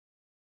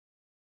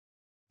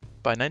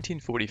By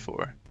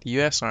 1944, the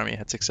US Army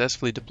had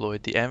successfully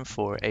deployed the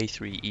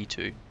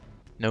M4A3E2,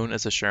 known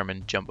as the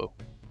Sherman Jumbo.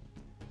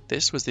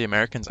 This was the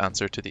Americans'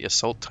 answer to the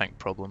assault tank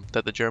problem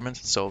that the Germans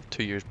had solved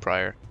 2 years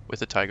prior with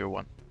the Tiger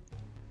I.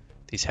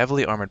 These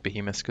heavily armoured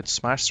behemoths could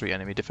smash through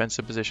enemy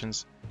defensive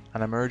positions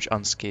and emerge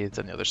unscathed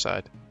on the other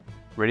side,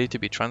 ready to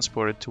be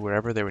transported to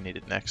wherever they were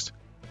needed next.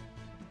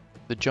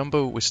 The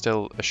Jumbo was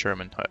still a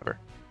Sherman, however,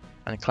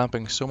 and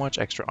clamping so much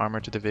extra armour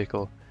to the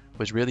vehicle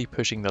was really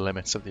pushing the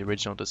limits of the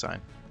original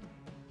design.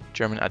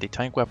 German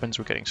anti-tank weapons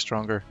were getting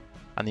stronger,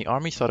 and the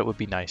army thought it would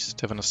be nice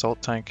to have an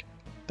assault tank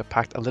that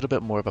packed a little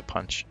bit more of a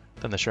punch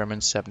than the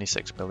Sherman's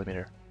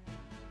 76mm.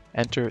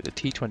 Enter the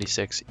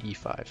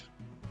T26E5.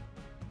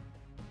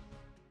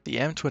 The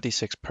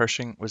M26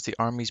 Pershing was the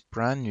Army's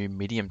brand new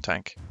medium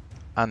tank,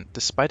 and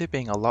despite it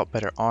being a lot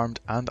better armed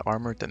and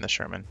armoured than the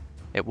Sherman,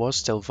 it was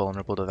still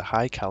vulnerable to the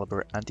high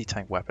caliber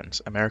anti-tank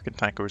weapons American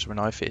tankers were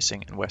now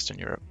facing in Western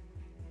Europe.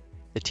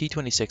 The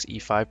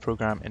T26E5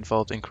 program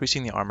involved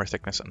increasing the armour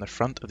thickness on the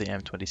front of the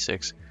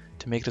M26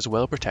 to make it as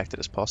well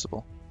protected as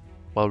possible,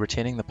 while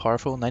retaining the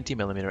powerful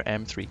 90mm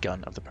M3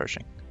 gun of the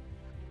Pershing.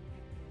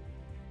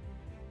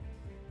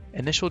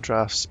 Initial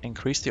drafts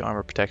increased the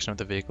armour protection of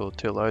the vehicle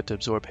to allow it to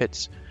absorb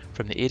hits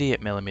from the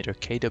 88mm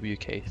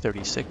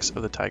KWK-36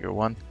 of the Tiger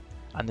I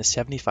and the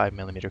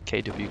 75mm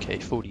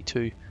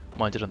KWK-42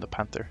 mounted on the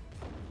Panther.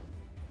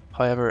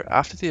 However,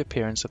 after the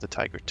appearance of the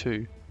Tiger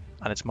II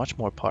and its much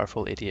more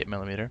powerful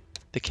 88mm,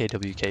 the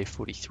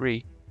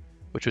KWK-43,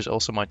 which was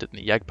also mounted in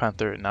the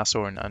Jagdpanther,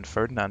 Nashorn and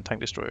Ferdinand tank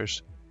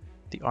destroyers,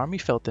 the Army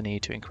felt the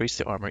need to increase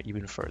the armour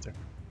even further.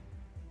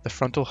 The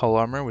frontal hull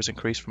armour was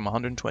increased from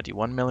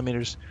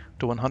 121mm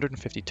to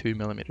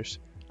 152mm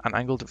and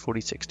angled at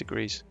 46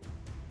 degrees.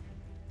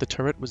 The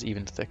turret was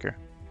even thicker,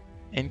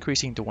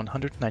 increasing to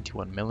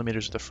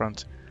 191mm at the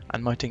front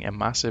and mounting a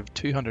massive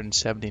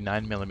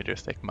 279mm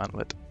thick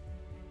mantlet.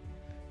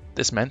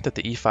 This meant that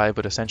the E5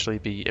 would essentially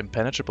be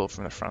impenetrable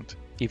from the front,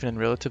 even in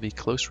relatively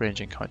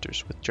close-range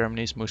encounters with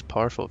Germany's most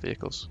powerful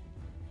vehicles.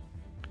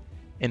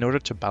 In order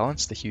to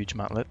balance the huge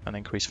mantlet and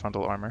increase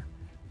frontal armour,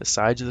 the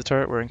sides of the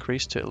turret were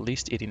increased to at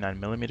least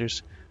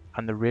 89mm,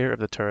 and the rear of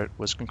the turret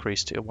was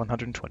increased to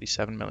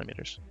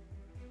 127mm.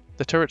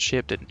 The turret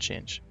shape didn't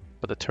change,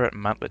 but the turret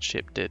mantlet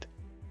shape did,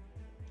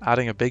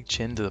 adding a big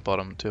chin to the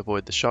bottom to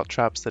avoid the shot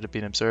traps that had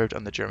been observed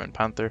on the German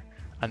Panther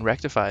and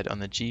rectified on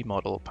the G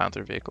model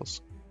Panther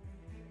vehicles.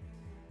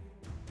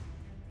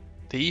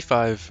 The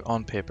E5,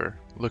 on paper,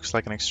 looks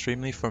like an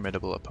extremely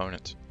formidable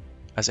opponent,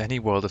 as any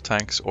World of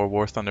Tanks or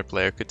War Thunder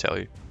player could tell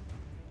you,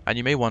 and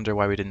you may wonder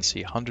why we didn't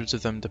see hundreds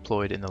of them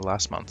deployed in the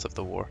last months of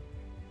the war.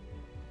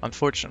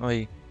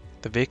 Unfortunately,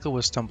 the vehicle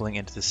was stumbling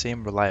into the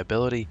same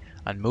reliability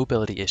and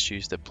mobility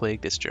issues that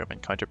plagued its German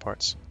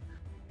counterparts.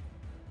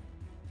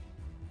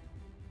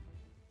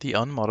 The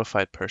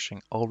unmodified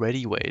Pershing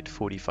already weighed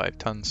 45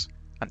 tons,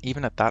 and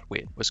even at that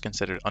weight was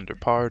considered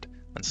underpowered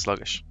and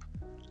sluggish.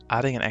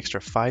 Adding an extra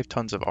 5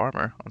 tons of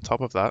armour on top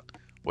of that,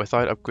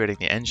 without upgrading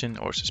the engine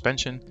or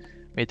suspension,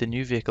 made the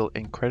new vehicle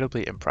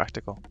incredibly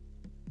impractical.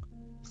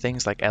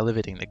 Things like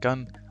elevating the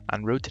gun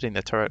and rotating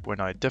the turret were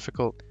now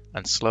difficult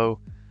and slow,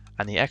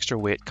 and the extra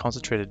weight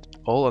concentrated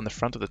all on the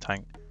front of the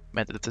tank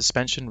meant that the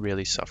suspension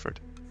really suffered.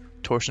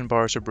 Torsion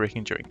bars were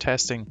breaking during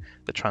testing,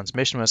 the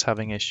transmission was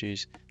having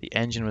issues, the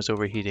engine was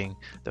overheating,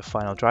 the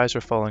final drives were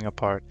falling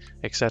apart,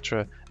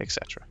 etc,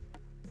 etc.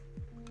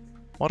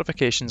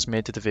 Modifications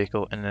made to the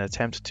vehicle in an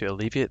attempt to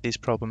alleviate these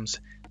problems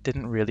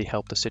didn't really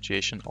help the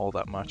situation all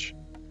that much.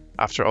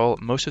 After all,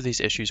 most of these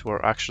issues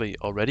were actually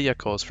already a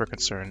cause for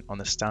concern on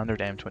the standard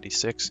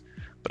M26,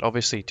 but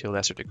obviously to a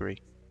lesser degree.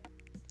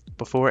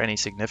 Before any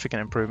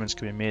significant improvements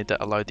could be made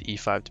that allowed the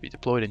E5 to be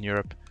deployed in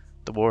Europe,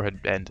 the war had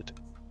ended,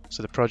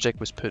 so the project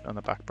was put on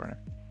the back burner.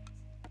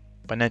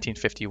 By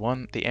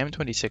 1951, the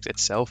M26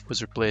 itself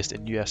was replaced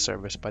in US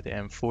service by the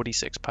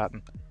M46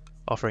 Patton,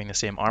 offering the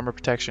same armour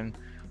protection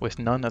with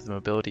none of the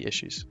mobility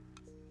issues.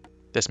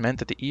 This meant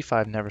that the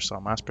E5 never saw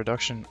mass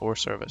production or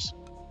service.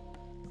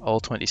 All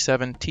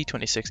 27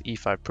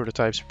 T26E5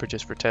 prototypes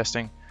produced for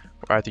testing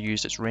were either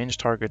used as range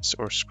targets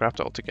or scrapped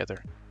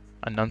altogether,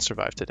 and none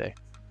survive today.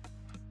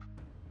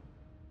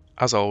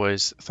 As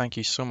always, thank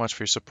you so much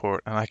for your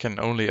support, and I can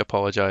only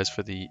apologise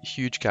for the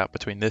huge gap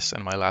between this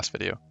and my last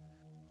video.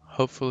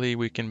 Hopefully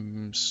we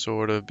can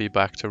sort of be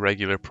back to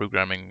regular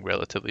programming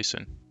relatively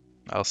soon.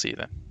 I'll see you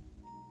then.